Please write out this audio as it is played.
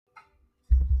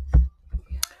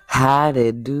How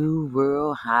they do,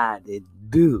 world, how they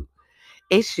do.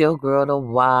 It's your girl, the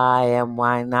why and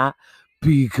why not?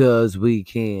 Because we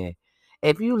can.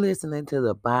 If you listening to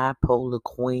the bipolar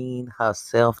queen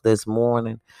herself this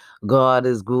morning, God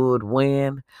is good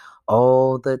when?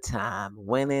 All the time.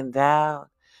 When in doubt,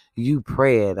 you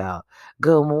pray it out.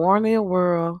 Good morning,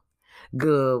 world.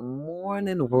 Good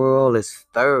morning, world. It's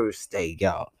Thursday,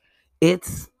 y'all.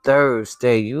 It's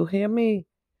Thursday. You hear me?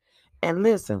 And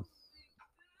listen.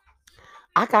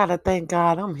 I gotta thank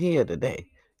God I'm here today.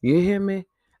 You hear me?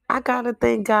 I gotta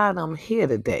thank God I'm here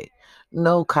today.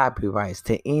 No copyrights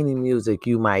to any music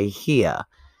you might hear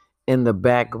in the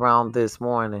background this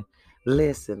morning.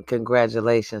 Listen,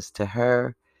 congratulations to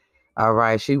her. All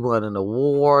right, she won an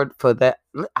award for that.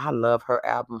 I love her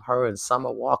album, her and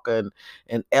Summer Walker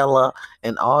and Ella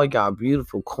and all y'all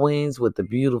beautiful queens with the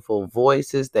beautiful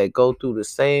voices that go through the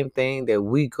same thing that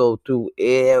we go through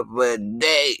every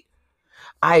day.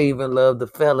 I even love the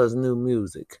fellas' new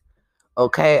music.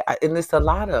 Okay, and it's a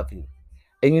lot of you.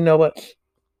 And you know what?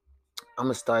 I'm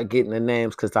gonna start getting the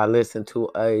names because I listen to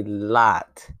a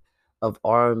lot of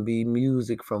R&B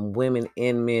music from women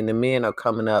and men. The men are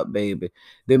coming up, baby.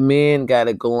 The men got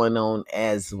it going on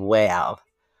as well.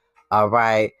 All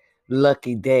right,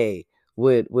 Lucky Day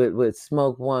with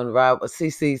Smoke One Rob.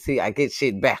 See, I get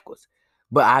shit backwards,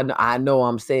 but I know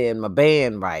I'm saying my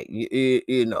band right.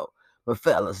 You know, my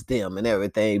fellas, them and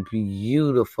everything.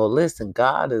 Beautiful. Listen,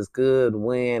 God is good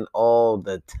when all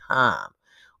the time.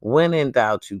 When in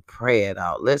doubt, you pray it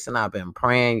out. Listen, I've been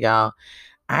praying, y'all.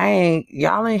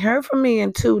 Y'all ain't heard from me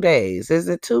in 2 days. Is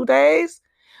it 2 days?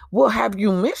 Well, have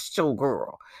you missed your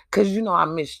girl? Cause you know I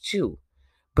missed you.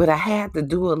 But I had to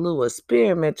do a little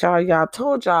experiment, y'all. Y'all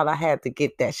told y'all I had to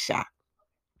get that shot.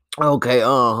 Okay,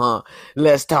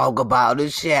 Let's talk about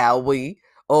it, shall we?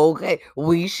 Okay,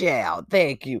 we shall.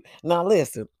 Thank you. Now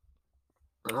listen.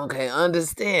 Okay,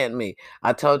 understand me.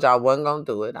 I told y'all I wasn't gonna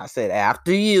do it. I said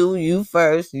after you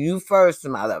first,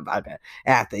 motherfucker.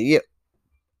 After you.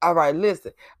 All right,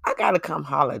 listen, I gotta come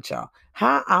holler at y'all.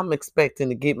 How I'm expecting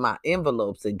to get my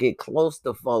envelopes and get close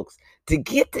to folks to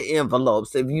get the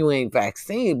envelopes if you ain't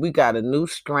vaccinated. We got a new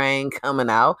strain coming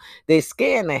out. They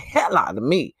scaring the hell out of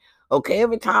me. Okay,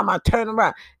 every time I turn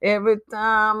around, every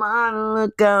time I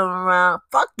look around,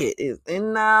 fuck it, it's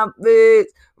in the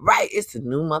face. Right, it's a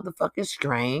new motherfucking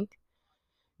strain.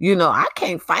 You know, I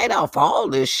can't fight off all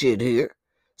this shit here.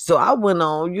 So I went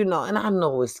on, and I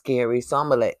know it's scary. So I'm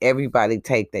going to let everybody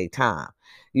take their time,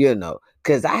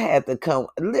 because I had to come.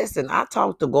 Listen, I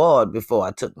talked to God before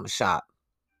I took my shot.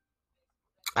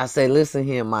 I say, listen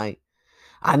here, Mike.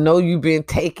 I know you've been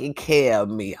taking care of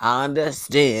me. I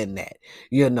understand that,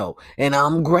 and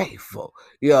I'm grateful.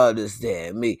 You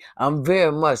understand me? I'm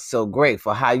very much so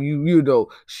grateful how you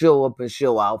show up and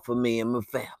show out for me and my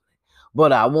family.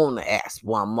 But I want to ask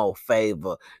one more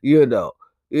favor,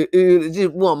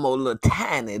 just one more little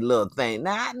tiny little thing.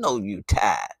 Now, I know you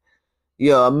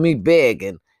tired. Me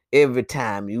begging every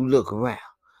time you look around.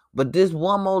 But this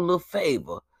one more little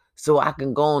favor so I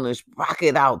can go on and rock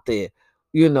it out there,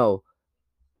 you know,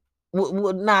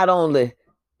 would not only,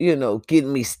 get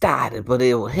me started, but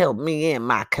it will help me in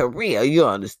my career. You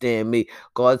understand me?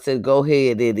 God said, go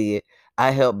ahead, idiot.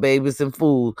 I help babies and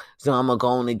fools, so I'm going to go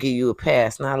on and give you a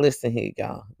pass. Now, listen here,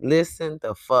 y'all. Listen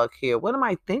the fuck here. What am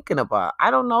I thinking about? I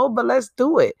don't know, but let's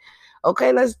do it.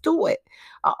 Okay, let's do it.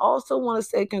 I also want to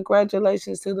say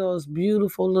congratulations to those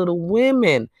beautiful little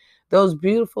women, those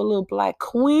beautiful little black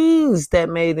queens that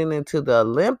made it into the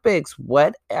Olympics.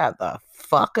 What the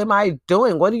fuck am I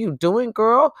doing? What are you doing,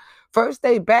 girl? First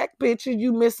day back, bitch, and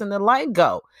you missing the light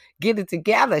go. Get it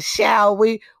together, shall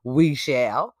we? We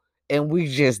shall. And we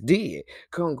just did.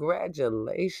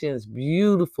 Congratulations,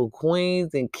 beautiful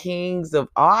queens and kings of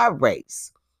our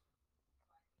race,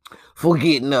 for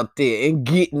getting up there and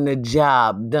getting the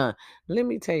job done. Let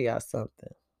me tell y'all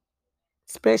something.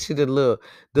 Especially the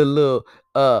little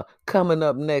coming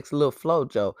up next little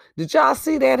Flojo. Did y'all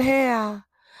see that hair?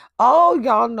 Oh,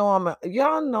 y'all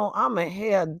know I'm a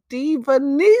hair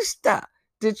divanista.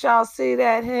 Did y'all see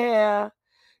that hair?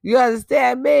 You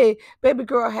understand me? Baby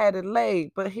girl had it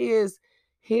laid, but here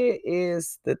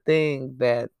is the thing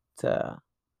that uh,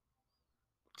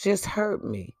 just hurt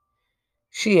me.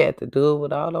 She had to do it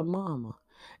without her mama.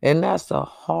 And that's a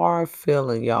hard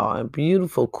feeling, y'all. And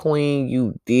beautiful queen,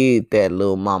 you did that,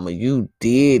 little mama. You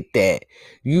did that.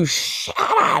 You shot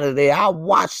out of there. I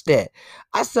watched that.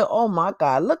 I said, oh my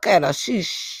God, look at her. She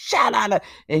shot out of.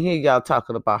 And here y'all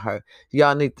talking about her.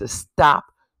 Y'all need to stop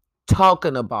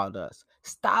talking about us.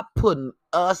 Stop putting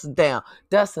us down.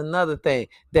 That's another thing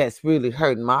that's really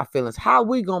hurting my feelings. How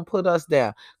we gonna put us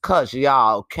down? Cause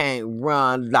y'all can't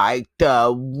run like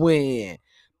the wind.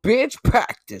 Bitch,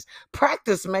 practice.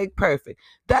 Practice make perfect.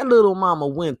 That little mama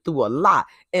went through a lot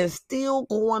and still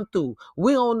going through.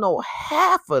 We don't know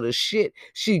half of the shit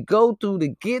she go through to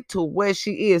get to where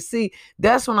she is. See,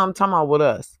 that's what I'm talking about with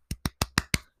us.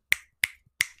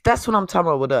 That's what I'm talking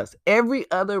about with us. Every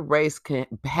other race can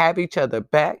have each other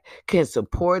back, can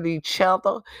support each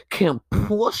other, can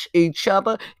push each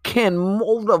other, can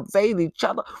motivate each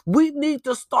other. We need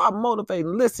to start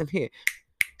motivating. Listen here.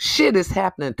 Shit is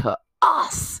happening to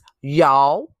us,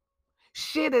 y'all.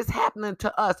 Shit is happening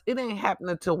to us. It ain't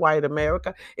happening to white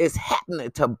America. It's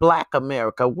happening to black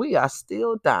America. We are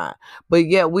still dying, but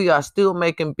yet we are still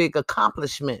making big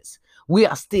accomplishments. We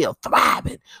are still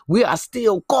thriving. We are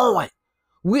still going.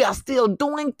 We are still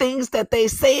doing things that they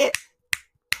said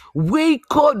we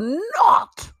could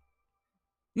not.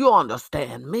 You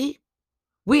understand me?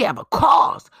 We have a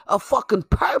cause, a fucking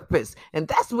purpose, and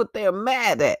that's what they're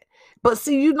mad at. But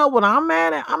see, you know what I'm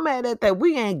mad at? I'm mad at that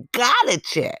we ain't got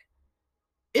it yet.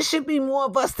 It should be more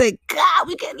of us that, God,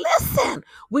 we can listen.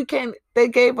 We can. They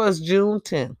gave us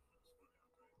Juneteenth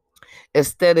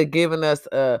instead of giving us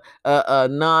a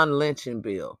non-lynching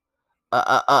bill,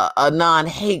 a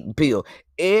non-hate bill.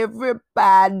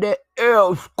 Everybody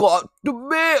else got the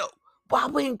bill. Why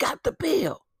we ain't got the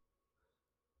bill?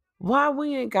 Why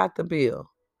we ain't got the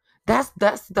bill? That's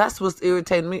what's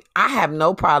irritating me. I have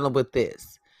no problem with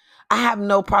this. I have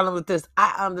no problem with this.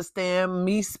 I understand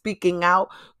me speaking out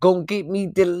gonna get me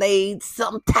delayed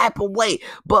some type of way,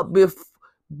 but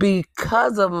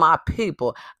because of my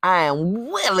people, I am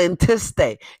willing to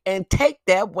stay and take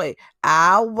that way.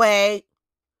 I'll wait.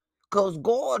 Because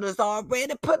God is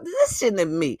already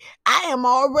positioning me. I am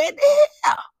already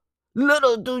here.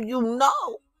 Little do you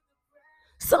know.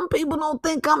 Some people don't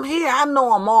think I'm here. I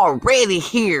know I'm already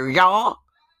here, y'all.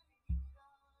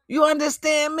 You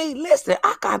understand me? Listen,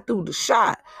 I got through the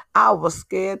shot. I was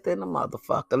scared than a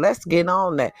motherfucker. Let's get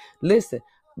on that.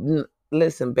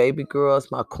 Listen, baby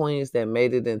girls, my queens that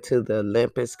made it into the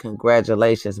Olympics,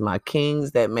 congratulations. My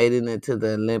kings that made it into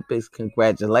the Olympics,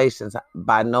 congratulations.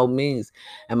 By no means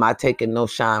am I taking no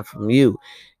shine from you.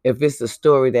 If it's a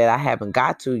story that I haven't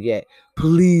got to yet,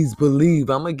 please believe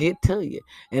I'm going to get to you.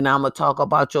 And I'm going to talk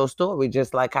about your story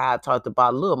just like how I talked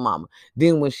about Lil Mama.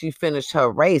 Then when she finished her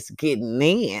race getting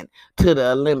in to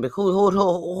the Olympic,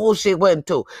 who she went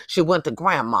to? She went to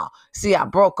grandma. See, I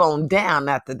broke on down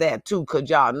after that too, because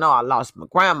y'all know I lost my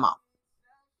grandma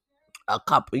a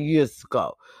couple years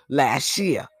ago. Last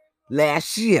year,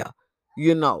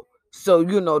 you know. So,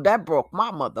 that broke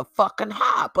my motherfucking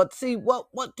heart. But see, what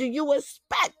do you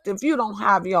expect? If you don't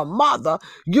have your mother,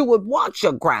 you would want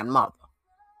your grandmother.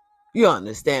 You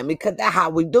understand me? Because that's how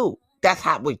we do. That's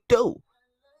how we do.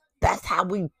 That's how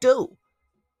we do.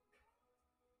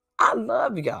 I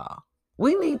love y'all.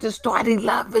 We need to start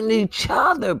loving each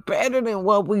other better than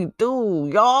what we do,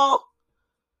 y'all.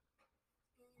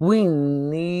 We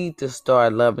need to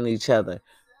start loving each other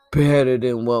better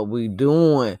than what we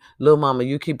doing. Little mama,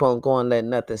 you keep on going, let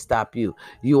nothing stop you.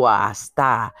 You are a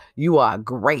star. You are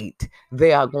great.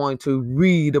 They are going to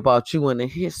read about you in the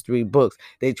history books.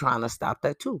 They trying to stop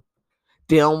that too.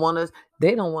 They don't want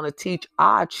to teach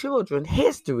our children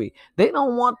history. They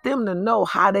don't want them to know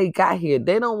how they got here.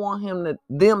 They don't want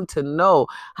them to know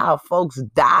how folks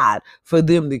died for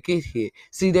them to get here.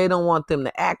 See, they don't want them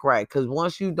to act right, because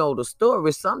once you know the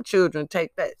story, some children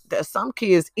take that some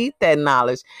kids eat that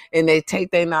knowledge, and they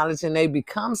take their knowledge and they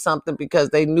become something because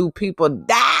they knew people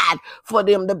died for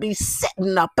them to be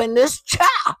sitting up in this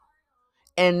chair.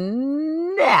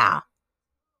 And now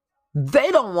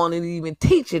they don't want to even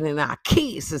teach it in our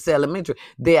kids since elementary.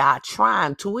 They are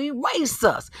trying to erase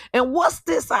us. And what's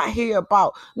this I hear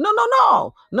about?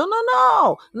 No.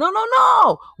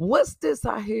 What's this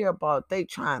I hear about? They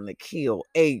trying to kill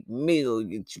 8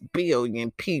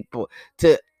 billion people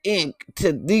to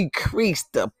decrease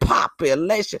the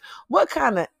population. What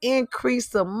kind of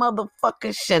increase of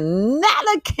motherfucking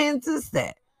shenanigans is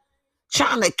that?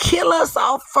 Trying to kill us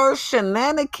off first.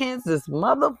 Shenanigans is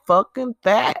motherfucking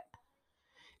that.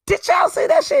 Did y'all see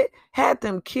that shit? Had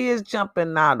them kids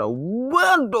jumping out of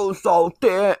windows out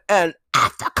there in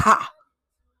Africa.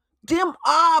 Them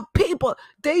are people.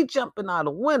 They jumping out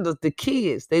of windows. The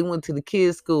kids. They went to the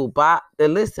kids' school.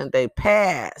 They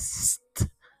passed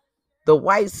the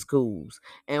white schools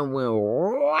and went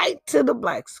right to the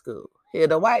black school. Here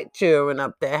the white children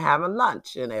up there having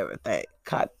lunch and everything.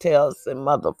 Cocktails and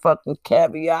motherfucking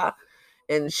caviar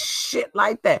and shit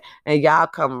like that. And y'all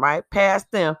come right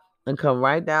past them and come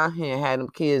right down here and had them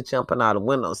kids jumping out the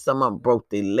window. Some of them broke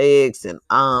their legs and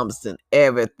arms and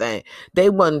everything. They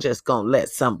wasn't just gonna let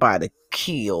somebody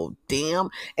kill them.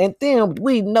 And then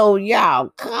we know y'all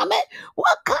coming.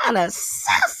 What kind of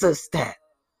sense is that?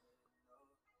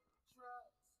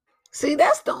 See,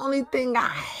 that's the only thing I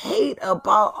hate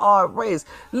about our race.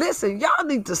 Listen, y'all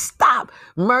need to stop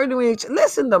murdering each.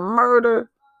 Listen, the murder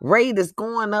rate is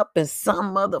going up in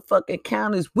some motherfucking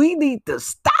counties. We need to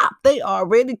stop. They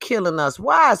already killing us.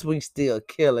 Why is we still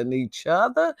killing each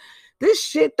other? This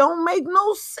shit don't make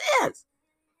no sense.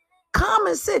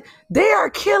 Common sense. They are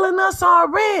killing us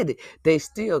already. They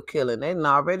still killing. They done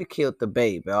already killed the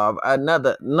baby or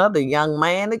another young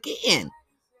man again.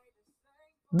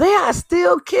 They are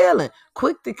still killing,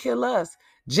 quick to kill us.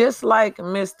 Just like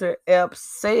Mr. Epps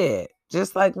said.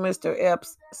 Just like Mr.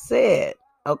 Epps said.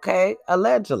 Okay?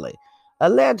 Allegedly.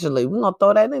 Allegedly. We're going to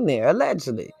throw that in there.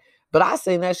 Allegedly. But I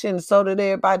seen that shit and so did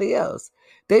everybody else.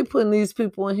 They putting these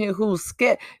people in here who's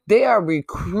scared. They are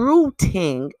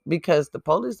recruiting because the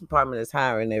police department is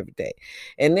hiring every day.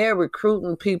 And they're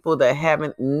recruiting people that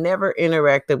haven't never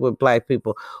interacted with black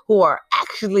people, who are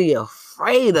actually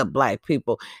afraid of black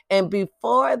people. And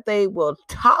before they will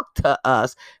talk to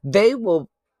us, they will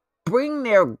bring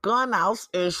their gun out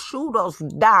and shoot us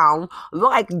down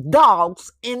like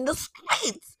dogs in the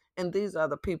streets. And these are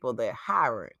the people they're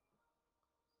hiring.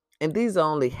 And these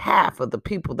are only half of the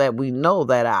people that we know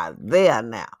that are there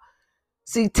now.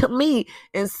 See, to me,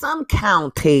 in some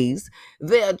counties,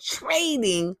 they're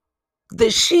trading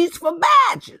the sheets for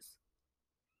badges.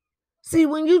 See,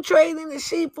 when you trading the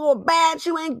sheep for a badge,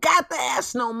 you ain't got to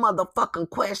ask no motherfucking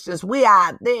questions. We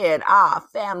are dead. Our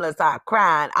families are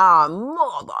crying. Our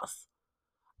mothers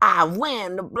are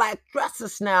wearing the black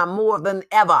dresses now more than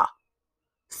ever.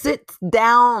 Sit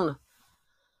down,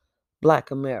 Black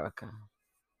America,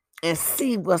 and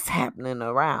see what's happening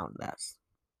around us.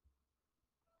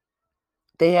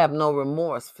 They have no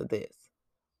remorse for this.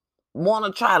 Want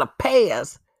to try to pay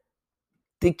us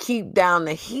to keep down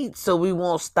the heat so we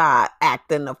won't start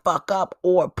acting the fuck up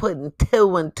or putting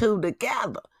two and two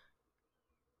together.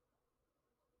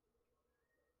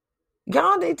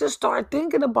 Y'all need to start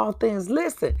thinking about things.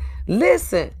 Listen.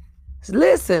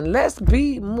 Let's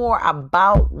be more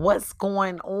about what's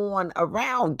going on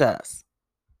around us.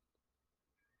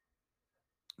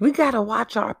 We got to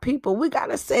watch our people. We got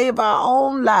to save our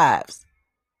own lives.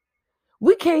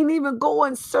 We can't even go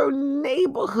in certain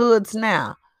neighborhoods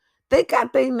now. They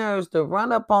got their nerves to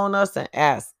run up on us and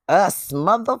ask us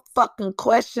motherfucking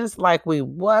questions like we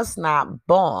was not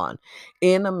born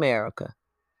in America.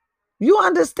 You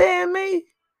understand me?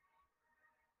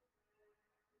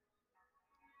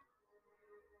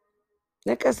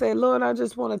 Like I said, Lord, I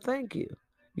just want to thank you.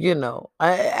 You know,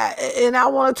 and I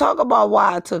want to talk about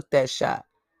why I took that shot.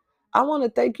 I want to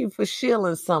thank you for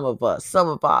shielding some of us, some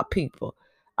of our people.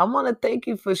 I want to thank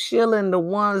you for shielding the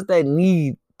ones that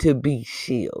need to be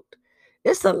shielded.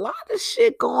 It's a lot of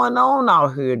shit going on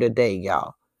out here today,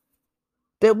 y'all,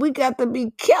 that we got to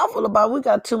be careful about. We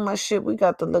got too much shit we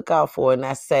got to look out for, and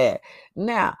that's sad.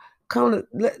 Now,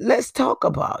 let's talk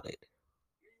about it.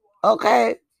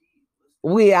 Okay?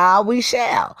 We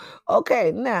shall.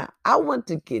 Okay, now, I want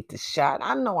to get the shot.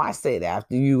 I know I said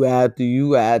after you.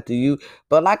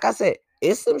 But like I said,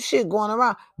 it's some shit going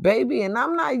around. Baby, and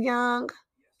I'm not young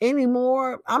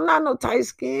anymore. I'm not no tight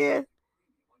skin.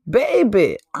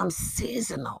 Baby, I'm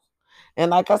seasonal.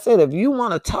 And like I said, if you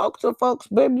want to talk to folks,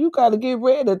 baby, you got to get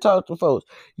ready to talk to folks.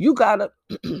 You got to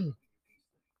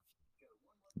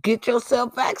get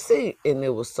yourself vaccine. And it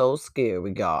was so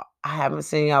scary, y'all. I haven't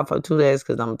seen y'all for 2 days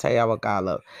because I'm going to tell y'all what God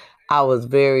love. I was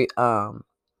very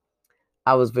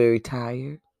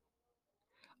tired.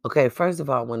 Okay, first of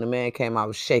all, when the man came, I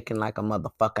was shaking like a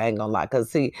motherfucker. I ain't gonna lie. Because,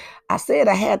 see, I said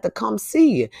I had to come see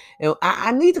you. And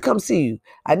I need to come see you.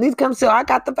 I need to come see you. I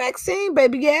got the vaccine,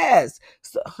 baby. Yes.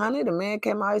 So, honey, the man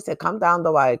came out. He said, come down,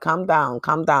 Dwight. Come down.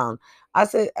 I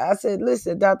said,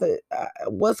 listen, doctor,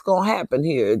 what's going to happen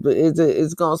here?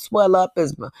 It's going to swell up?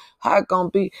 Is my heart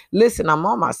going to be? Listen, I'm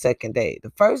on my second day.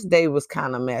 The first day was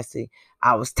kind of messy.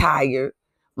 I was tired.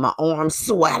 My arms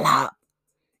swell up.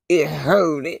 It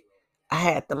hurt it. I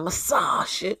had to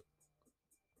massage it.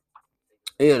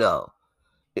 You know.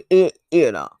 I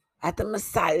had to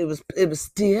massage it. It was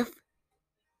stiff.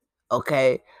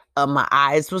 Okay. My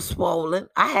eyes were swollen.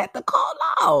 I had to call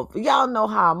off. Y'all know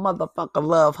how a motherfucker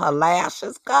love her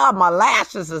lashes. God, my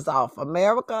lashes is off.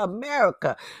 America.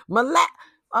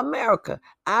 America.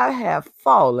 I have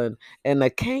fallen and I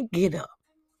can't get up.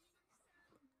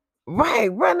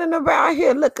 Right, running around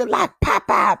here looking like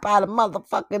Popeye by the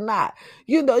motherfucking night.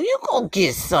 You know, you gonna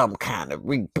get some kind of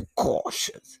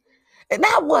repercussions. And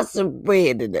I wasn't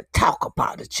ready to talk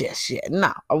about it just yet.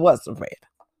 No, I wasn't ready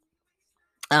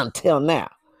until now.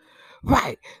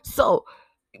 Right. So,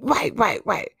 right.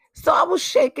 So I was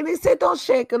shaking. He said, don't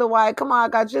shake it away. Come on, I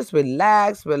got just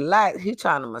relax. He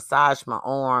trying to massage my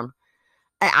arm.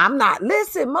 And I'm not,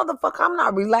 listen, motherfucker, I'm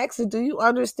not relaxing. Do you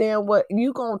understand what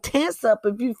you gonna tense up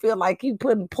if you feel like you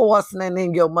putting porcelain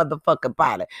in your motherfucking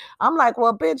body? I'm like,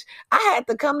 well, bitch, I had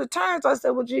to come to terms. I said,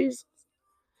 well, Jesus,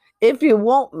 if you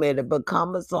want me to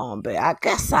become a zombie, I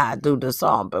guess I do the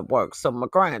zombie work so my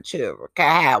grandchildren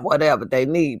can have whatever they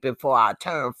need before I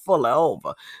turn fully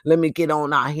over. Let me get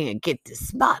on out here and get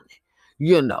this money.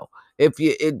 You know, if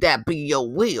that be your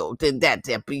will, then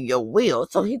that be your will.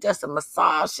 So he just a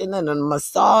massaging and a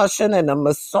massaging and a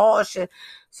massaging.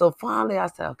 So finally I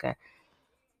said, okay,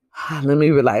 let me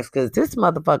relax because this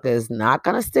motherfucker is not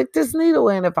going to stick this needle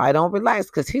in if I don't relax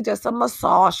because he just a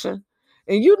massaging.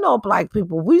 And you know, black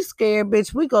people, we scared,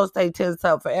 bitch. We go stay tensed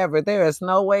up forever. There is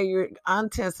no way you're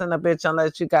untensing a bitch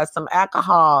unless you got some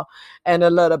alcohol and a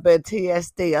little bit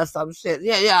TSD or some shit.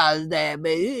 Yeah, it's that,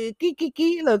 man.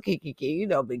 Kiki, little kiki, you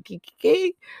know, big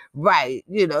kiki. Right,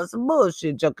 you know, some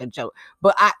bullshit joke.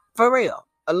 But for real,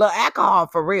 a little alcohol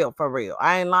for real.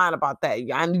 I ain't lying about that.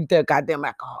 I need that goddamn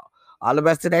alcohol. All the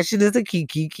rest of that shit is a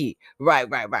key. Right.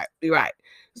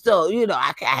 So, you know,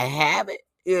 I have it,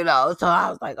 you know. So I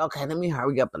was like, okay, let me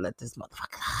hurry up and let this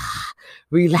motherfucker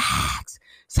relax.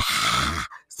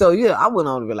 So, you know, I went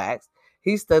on to relax.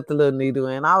 He stuck the little needle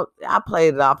in. I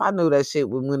played it off. I knew that shit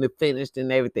when it finished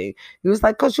and everything. He was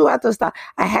like, cause you have to stop.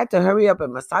 I had to hurry up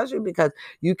and massage you because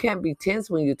you can't be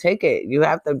tense when you take it. You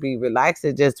have to be relaxed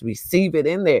and just receive it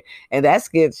in there. And that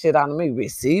scared shit out of me.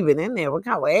 Receive it in there. What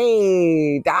kind of,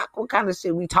 hey, doc, what kind of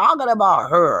shit we talking about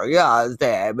her? Yeah, is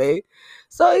that, babe?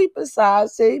 So he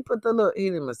massaged it. He put the little, he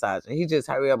didn't massage it. He just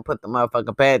hurry up and put the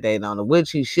motherfucking Band-Aid on it,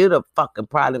 which he should have fucking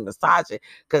probably massaged it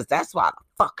because that's why the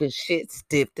fucking shit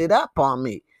stiffed it up on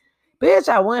me. Bitch,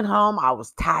 I went home. I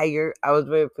was tired. I was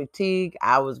very fatigued.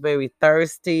 I was very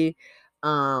thirsty.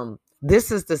 This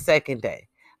is the second day.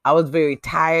 I was very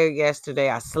tired yesterday.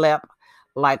 I slept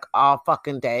like all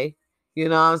fucking day. You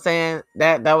know what I'm saying?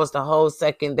 That was the whole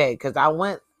second day because I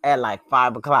went at like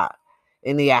 5 o'clock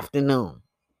in the afternoon.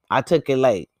 I took it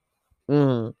late.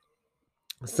 Mm.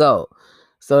 So,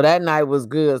 so that night was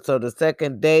good. So the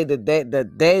second day,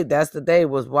 that's the day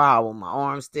was wild. When my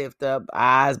arms stiffed up,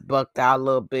 eyes bucked out a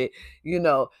little bit, you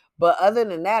know. But other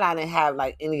than that, I didn't have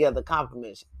like any other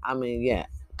complications.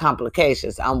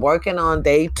 Complications. I'm working on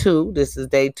day 2. This is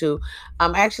day 2.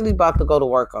 I'm actually about to go to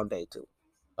work on day 2.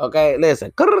 Okay,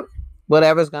 listen,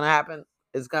 whatever's gonna happen,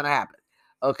 it's gonna happen.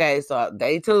 Okay, so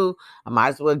day 2, I might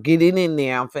as well get it in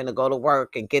there. I'm finna go to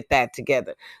work and get that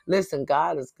together. Listen,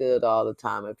 God is good all the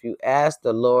time. If you ask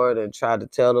the Lord and try to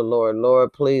tell the Lord,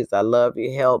 Lord, please, I love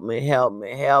you. Help me.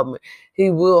 He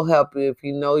will help you if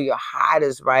you know your heart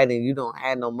is right and you don't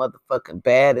have no motherfucking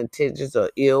bad intentions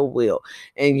or ill will.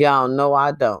 And y'all know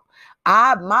I don't.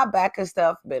 My back and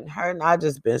stuff been hurting. I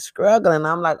just been struggling.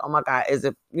 I'm like, oh my God, is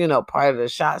it, part of the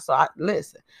shot? So I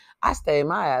stayed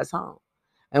my ass home.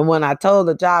 And when I told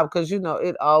the job, because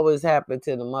it always happened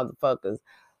to the motherfuckers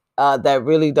that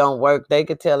really don't work, they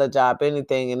could tell a job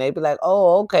anything and they be like,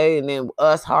 oh, okay. And then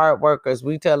us hard workers,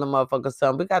 we tell the motherfuckers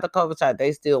something. We got the COVID shot.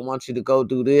 They still want you to go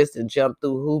do this and jump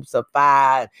through hoops of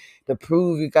fire to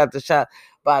prove you got the shot.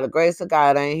 By the grace of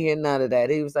God, I ain't hear none of that.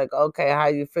 He was like, okay, how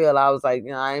you feel? I was like,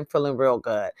 I ain't feeling real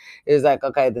good. He was like,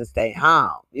 okay, then stay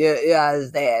home. Yeah,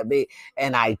 it's that.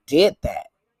 And I did that.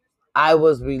 I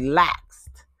was relaxed.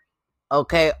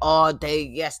 Okay, all day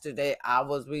yesterday, I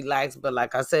was relaxed. But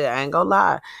like I said, I ain't gonna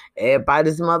lie.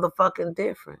 Everybody's motherfucking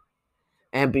different.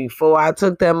 And before I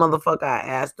took that motherfucker, I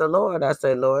asked the Lord. I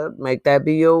said, Lord, make that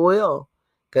be your will.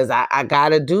 Because I got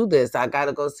to do this. I got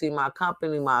to go see my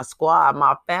company, my squad,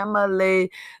 my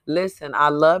family. Listen, I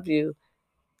love you.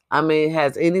 I mean,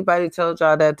 has anybody told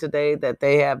y'all that today that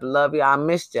they have love you? I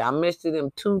missed you. I missed you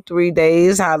them 2-3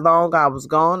 days, how long I was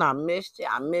gone. I missed you.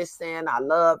 I miss saying I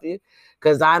love you.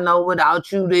 Because I know without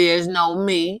you, there's no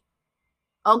me.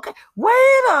 Okay.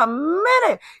 Wait a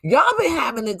minute. Y'all be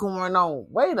having it going on.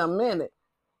 Wait a minute.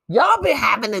 Y'all be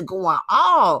having it going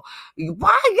on.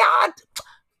 Why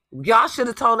y'all should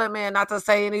have told that man not to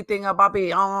say anything about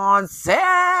Beyonce.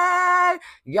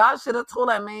 Y'all should have told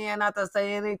that man not to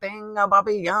say anything about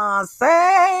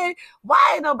Beyonce.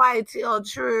 Why ain't nobody tell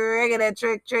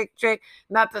Trick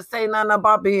not to say nothing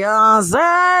about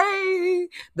Beyonce?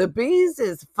 The beast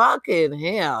is fucking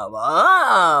him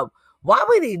up. Why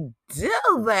would he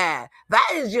do that? That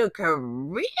is your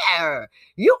career.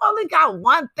 You only got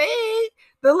one thing.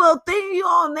 the little thing you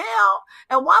on now.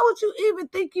 And why would you even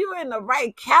think you're in the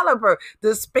right caliber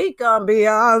to speak on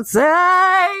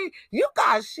Beyonce? You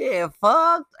got shit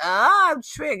fucked up.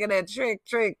 Tricking it,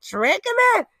 tricking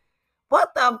it.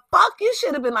 What the fuck? You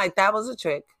should have been like, that was a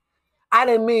trick. I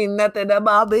didn't mean nothing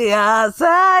about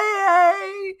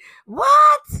Beyonce.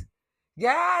 What?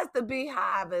 Yes, the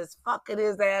Beehive is fucking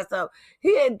his ass up.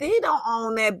 He don't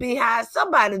own that Beehive.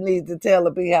 Somebody needs to tell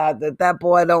the Beehive that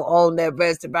boy don't own that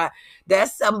restaurant.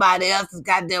 That's somebody else's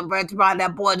goddamn restaurant.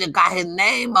 That boy just got his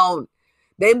name on it.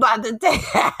 They about to take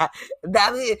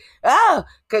that. Oh,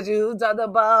 cause you talking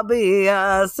about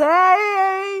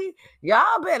Beyonce.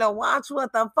 Y'all better watch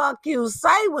what the fuck you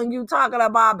say when you talking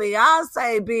about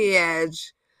Beyonce,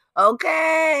 bitch.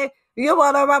 Okay? You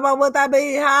want to remember what that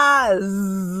Beehive?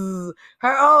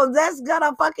 Her own, that's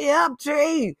gonna fucking up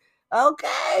tree.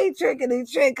 Okay?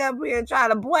 Trickety trick up here trying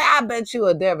to, boy, I bet you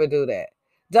would never do that.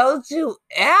 Don't you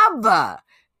ever,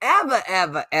 ever,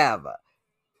 ever,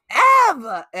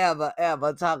 ever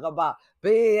ever talk about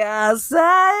Beyonce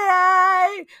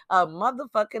a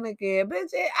motherfucking again.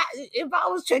 Bitch, if I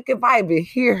was Trick, if I even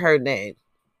hear her name,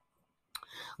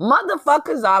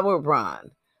 motherfuckers, I would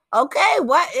run. Okay,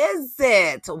 what is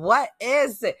it? What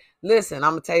is it? Listen,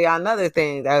 I'm gonna tell y'all another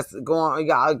thing that's going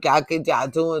on. Y'all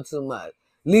doing too much.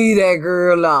 Leave that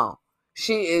girl alone.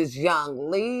 She is young.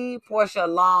 Leave Portia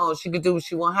alone. She can do what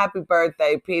she want. Happy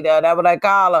birthday, Peter. That's what I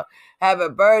call her. Happy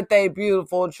birthday,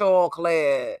 beautiful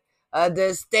chocolate.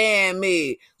 Understand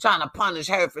me. Trying to punish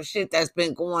her for shit that's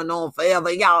been going on forever.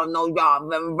 Y'all know y'all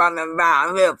been running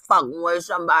around here fucking with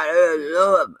somebody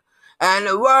else. And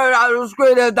the word on the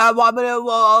screen is that woman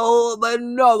but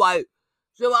no way.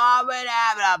 She already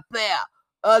having a affair.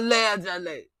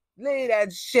 Allegedly. Leave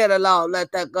that shit alone.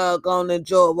 Let that girl go and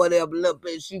enjoy whatever little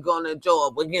bit she gonna enjoy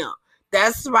with him.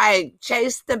 That's right.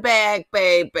 Chase the bag,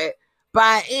 baby.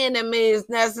 By any means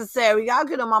necessary. Y'all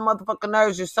get on my motherfucking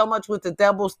nerves. You're so much with the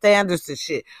double standards and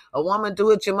shit. A woman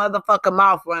do it, your motherfucking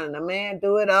mouth running. A man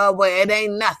do it, well, it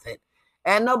ain't nothing.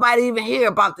 And nobody even hear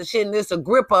about the shit. And it's a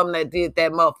grip of them that did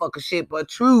that motherfucker shit. But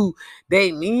true,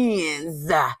 they means,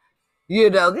 get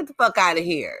the fuck out of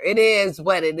here. It is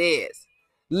what it is.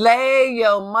 Lay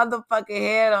your motherfucking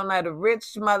head on that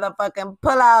rich motherfucking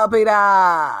pillow,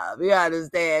 Peter. You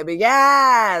understand me?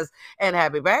 Yes. And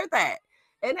happy birthday.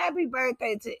 And happy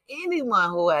birthday to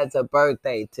anyone who has a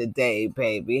birthday today,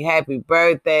 baby. Happy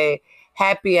birthday.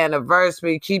 Happy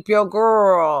anniversary. Keep your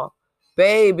girl.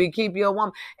 Baby, keep your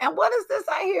woman. And what is this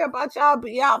I hear about y'all?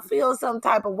 Y'all feel some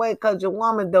type of way because your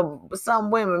woman,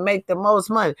 some women make the most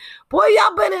money. Boy,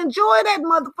 y'all better enjoy that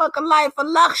motherfucking life of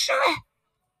luxury.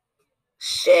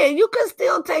 Shit, you can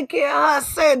still take care of her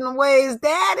certain ways,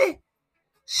 daddy.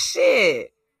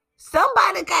 Shit.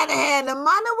 Somebody gotta have the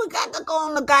money. We got to go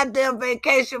on the goddamn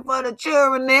vacation for the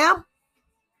children now.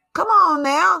 Come on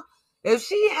now. If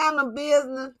she handling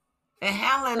business and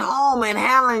handling home and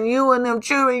handling you and them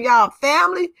children, y'all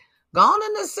family, go on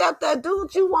and accept that. Do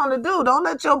what you want to do. Don't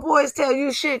let your boys tell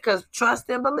you shit, because trust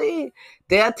and believe,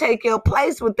 they'll take your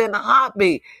place within a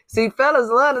heartbeat. See,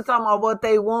 fellas love to talk about what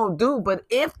they won't do, but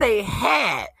if they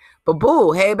had,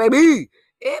 boo, hey, baby,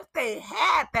 if they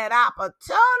had that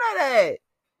opportunity,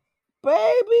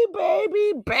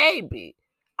 baby,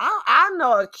 I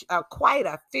know quite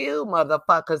a few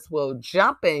motherfuckers will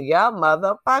jump in your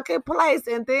motherfucking place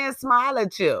and then smile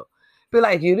at you. Be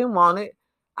like, you didn't want it.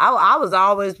 I was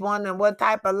always wondering what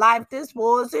type of life this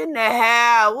was in the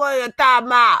hell. What are you talking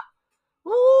about?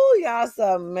 Ooh, y'all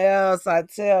something else, I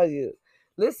tell you.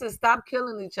 Listen, stop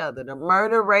killing each other. The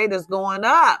murder rate is going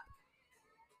up.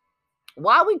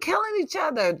 Why are we killing each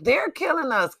other? They're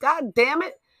killing us. God damn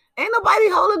it. Ain't nobody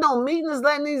holding no meetings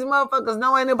letting these motherfuckers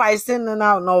know. Ain't nobody sending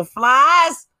out no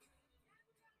flies.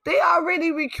 They already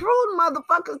recruiting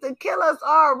motherfuckers to kill us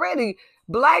already.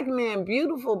 Black men,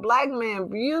 beautiful black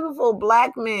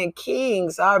men,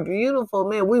 kings, our beautiful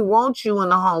men. We want you in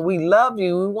the home. We love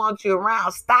you. We want you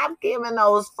around. Stop giving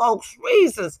those folks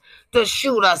reasons to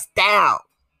shoot us down.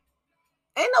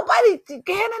 Ain't nobody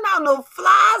handing out no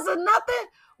flies or nothing.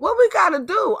 What we got to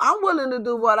do? I'm willing to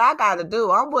do what I got to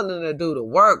do. I'm willing to do the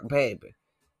work, baby.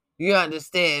 You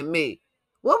understand me?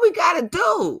 What we got to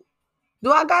do?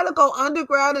 Do I got to go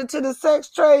underground into the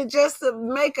sex trade just to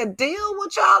make a deal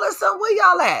with y'all or something? Where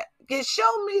y'all at?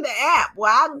 Show me the app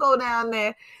where I can go down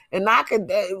there and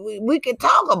we can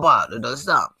talk about it or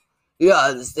something. You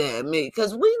understand me?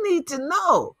 Because we need to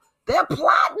know. They're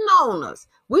plotting on us.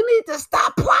 We need to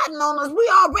stop plotting on us. We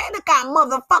already got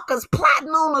motherfuckers plotting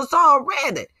on us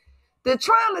already. They're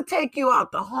trying to take you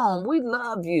out the home. We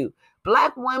love you.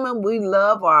 Black women, we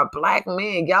love our black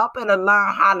men. Y'all better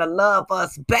learn how to love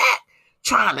us back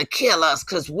trying to kill us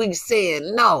because we said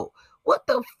no. What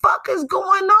the fuck is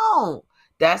going on?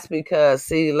 That's because,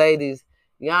 see, ladies,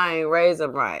 y'all ain't raised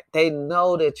them right. They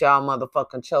know that y'all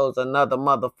motherfucking chose another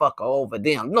motherfucker over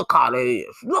them. Look how they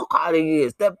is. Look how they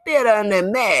is. They're bitter and they're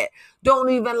mad. Don't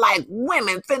even like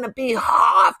women. Finna be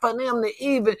hard for them to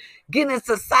even get in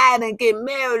society and get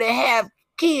married and have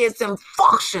kids and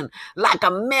function like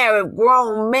a married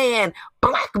grown man,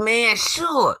 black man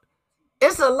should.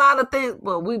 It's a lot of things,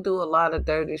 but we do a lot of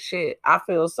dirty shit. I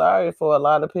feel sorry for a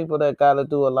lot of people that got to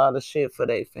do a lot of shit for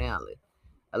their family.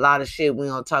 A lot of shit we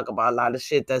don't talk about, a lot of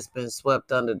shit that's been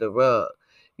swept under the rug.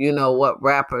 You know what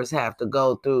rappers have to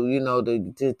go through, you know,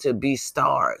 to be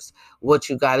stars. What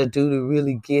you got to do to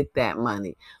really get that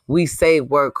money. We say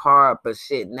work hard, but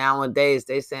shit, nowadays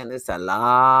they saying it's a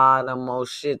lot of more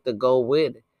shit to go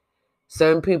with it.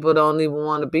 Certain people don't even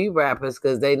want to be rappers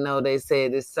because they know they say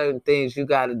there's certain things you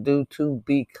got to do to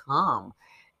become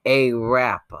a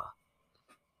rapper.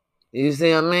 You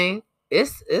see what I mean?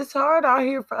 It's hard out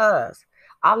here for us.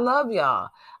 I love y'all.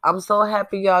 I'm so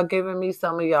happy y'all giving me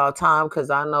some of y'all time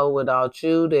because I know without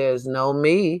you, there's no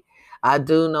me. I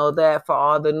do know that for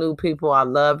all the new people, I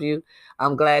love you.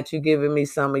 I'm glad you're giving me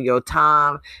some of your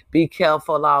time. Be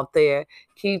careful out there.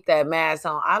 Keep that mask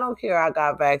on. I don't care I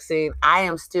got vaccine. I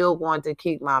am still going to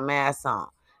keep my mask on.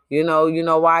 You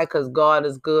know why? Because God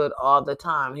is good all the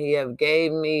time. He have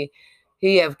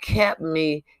kept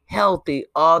me healthy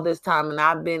all this time, and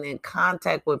I've been in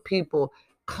contact with people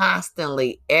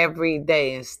constantly every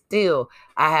day, and still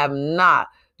I have not,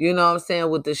 you know what I'm saying,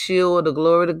 with the shield of the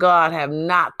glory to God, have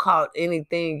not caught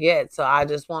anything yet. So I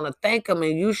just want to thank him,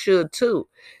 and you should too,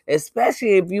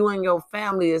 especially if you and your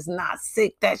family is not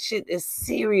sick. That shit is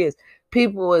serious.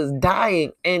 People is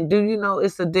dying, and do you know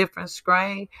it's a different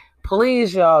strain?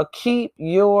 Please, y'all, keep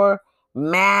your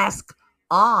mask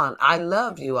on. I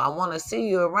love you. I want to see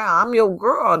you around. I'm your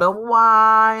girl. The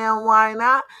why and why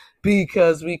not?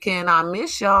 Because we can. I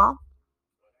miss y'all.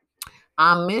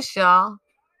 I miss y'all.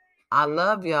 I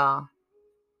love y'all.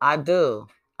 I do.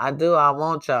 I do. I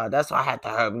want y'all. That's why I had to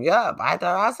hurry up.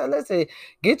 I said, listen,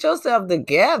 get yourself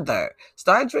together.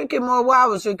 Start drinking more water. I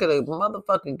was drinking a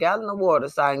motherfucking gallon of water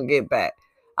so I can get back.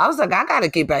 I was like, I gotta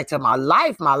get back to my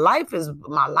life. My life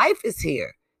is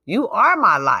here. You are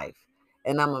my life.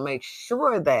 And I'm gonna make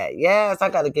sure that, yes, I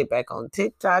gotta get back on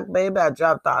TikTok, baby. I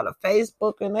dropped out of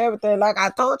Facebook and everything. Like I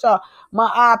told y'all, my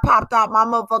eye popped out my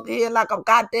motherfucking head like a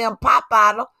goddamn pop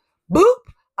bottle. Boop.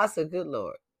 I said, good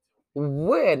Lord.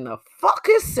 Where in the fuck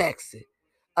is sexy?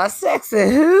 A sexy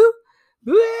who?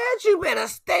 Bitch, you better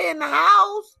stay in the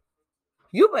house.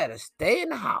 You better stay in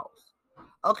the house.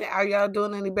 Okay, are y'all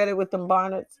doing any better with them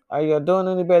bonnets? Are y'all doing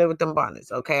any better with them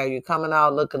bonnets? Okay, are you coming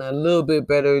out looking a little bit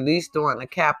better, at least throwing a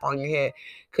cap on your head?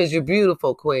 Because you're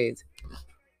beautiful, queens.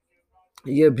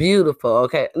 You're beautiful.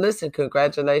 Okay. Listen,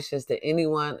 congratulations to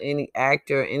anyone, any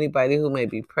actor, anybody who may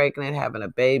be pregnant, having a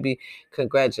baby.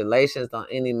 Congratulations on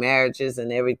any marriages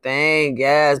and everything.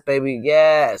 Yes, baby.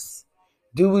 Yes.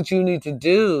 Do what you need to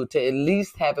do to at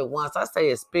least have it once. I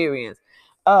say experience.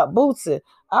 Bootsy.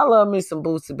 I love me some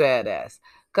Bootsy Badass.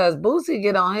 Cause Bootsy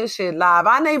get on his shit live.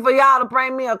 I need for y'all to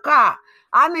bring me a car.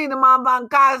 I need a motherfucking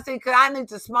car seat because I need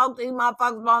to smoke. These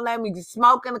motherfuckers won't let me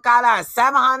smoke in the car. That's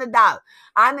 $700.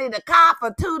 I need a car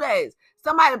for 2 days.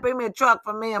 Somebody bring me a truck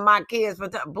for me and my kids.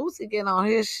 Boosie get on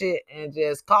his shit and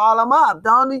just call him up,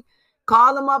 don't he?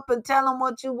 Call him up and tell him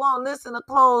what you want. Listen, a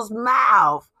closed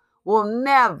mouth will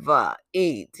never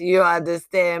eat. You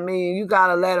understand me? You got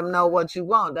to let them know what you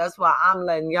want. That's why I'm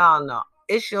letting y'all know.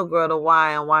 It's your girl, the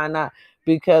why and why not?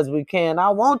 Because we can. I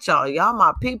want y'all. Y'all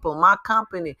my people, my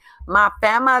company, my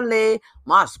family,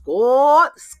 my squad.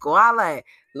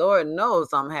 Lord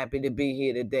knows I'm happy to be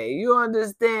here today. You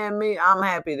understand me? I'm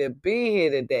happy to be here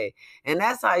today. And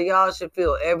that's how y'all should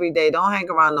feel every day. Don't hang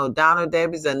around no downer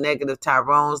Debbies or negative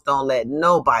Tyrones. Don't let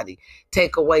nobody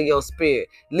take away your spirit.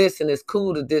 Listen, it's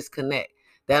cool to disconnect.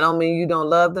 That don't mean you don't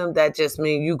love them. That just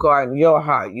means you guard your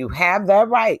heart. You have that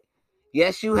right.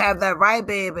 Yes, you have that right,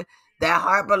 baby. That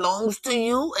heart belongs to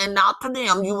you and not to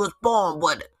them. You was born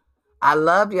with it. I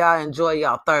love y'all. Enjoy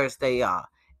y'all Thursday, y'all.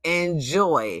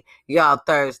 Enjoy y'all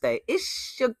Thursday.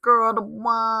 It's your girl, the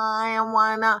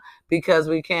why not? Because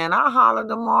we can. I'll holler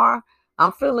tomorrow.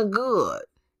 I'm feeling good.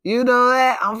 You know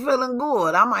that? I'm feeling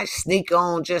good. I might sneak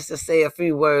on just to say a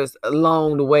few words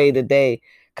along the way today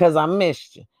because I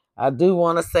missed you. I do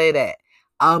want to say that.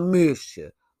 I missed you.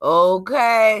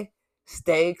 Okay?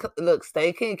 Stay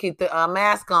keen. Keep the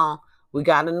mask on. We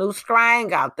got a new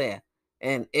strain out there.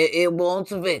 And it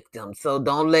wants victims. So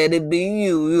don't let it be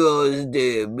you. You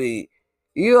understand me.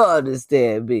 You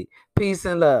understand me. Peace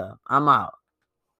and love. I'm out.